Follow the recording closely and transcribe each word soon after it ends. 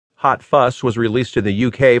Hot Fuss was released in the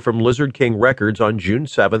UK from Lizard King Records on June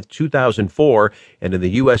 7, 2004, and in the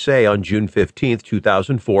USA on June 15,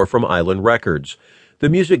 2004 from Island Records. The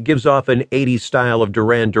music gives off an 80s style of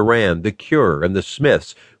Duran Duran, The Cure, and The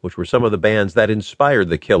Smiths, which were some of the bands that inspired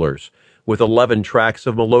the Killers. With 11 tracks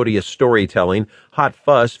of melodious storytelling, Hot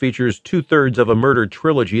Fuss features two-thirds of a murder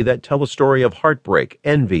trilogy that tell a story of heartbreak,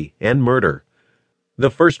 envy, and murder. The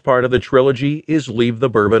first part of the trilogy is Leave the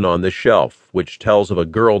Bourbon on the Shelf, which tells of a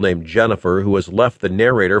girl named Jennifer who has left the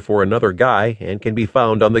narrator for another guy and can be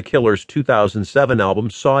found on the Killers' 2007 album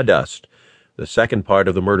Sawdust. The second part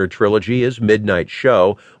of the murder trilogy is Midnight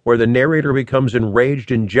Show, where the narrator becomes enraged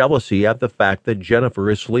in jealousy at the fact that Jennifer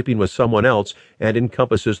is sleeping with someone else and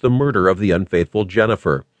encompasses the murder of the unfaithful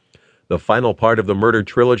Jennifer. The final part of the murder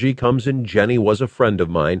trilogy comes in Jenny Was a Friend of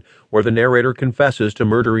Mine, where the narrator confesses to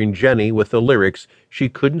murdering Jenny with the lyrics, "She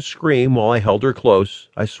couldn't scream while I held her close.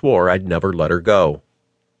 I swore I'd never let her go."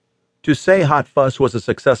 To say Hot Fuss was a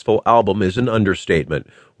successful album is an understatement.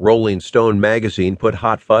 Rolling Stone magazine put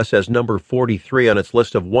Hot Fuss as number 43 on its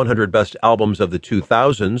list of 100 best albums of the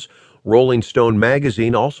 2000s. Rolling Stone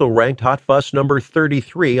magazine also ranked Hot Fuss number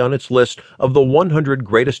 33 on its list of the 100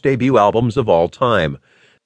 greatest debut albums of all time.